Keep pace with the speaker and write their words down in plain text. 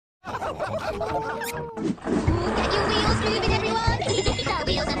Get your wheels moving, everyone. The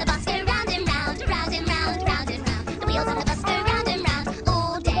wheels on the bus go round and round, round and round, round and round. The wheels on the bus go round and round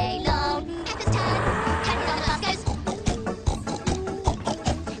all day long. Peppers turn, Pepper on the bus goes.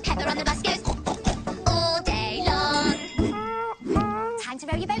 Pepper on the bus goes all day long. Time to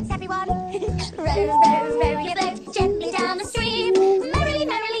row your boats, everyone. Row, row, row your boat gently down the stream. Merrily,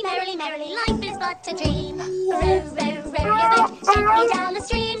 merrily, merrily, merrily, life is but a dream. Row, row, row your boat gently down the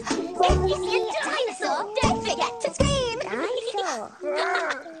stream. If you see a dinosaur, don't forget to scream. Dinosaur.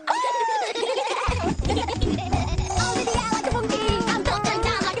 Arms in the air like a monkey, and put them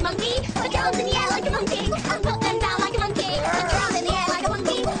down like a monkey. Put your arms in the air like a monkey, and put them down like a monkey. Put your arms in the air like a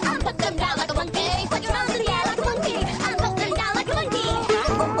monkey, and put them down like a monkey. Put your arms in the air like a monkey, and put them down like a monkey.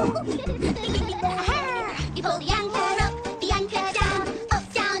 You pull the anchor up, the anchor down,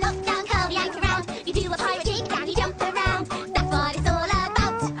 curl the anchor round. You do a pirate jig and you jump around. That's what it's all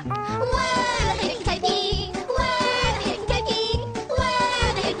about. Whoa, the hokey-cokey, whoa, the hokey-cokey, whoa,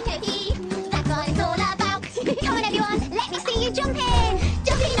 the hokey-cokey. That's what it's all about. Come on, everyone, let me see you jumping,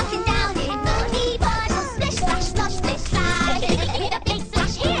 jumping up and down in muddy puddles. Splish, splash, splosh, splish, splash. A big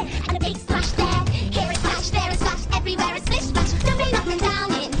splash here and a big splash there. Here a splash, there a splash, everywhere a splish, splash. Jumping up and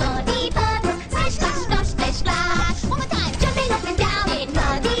down in muddy puddles. Splish, splash, splosh, splish, splash. One more time. Jumping up and down in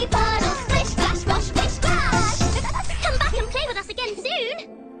muddy puddles. Splish, splash, splosh, splish, splash. Come back and play with us again soon.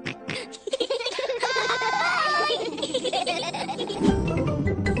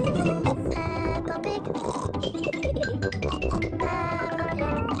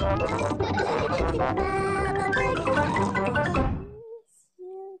 Bye.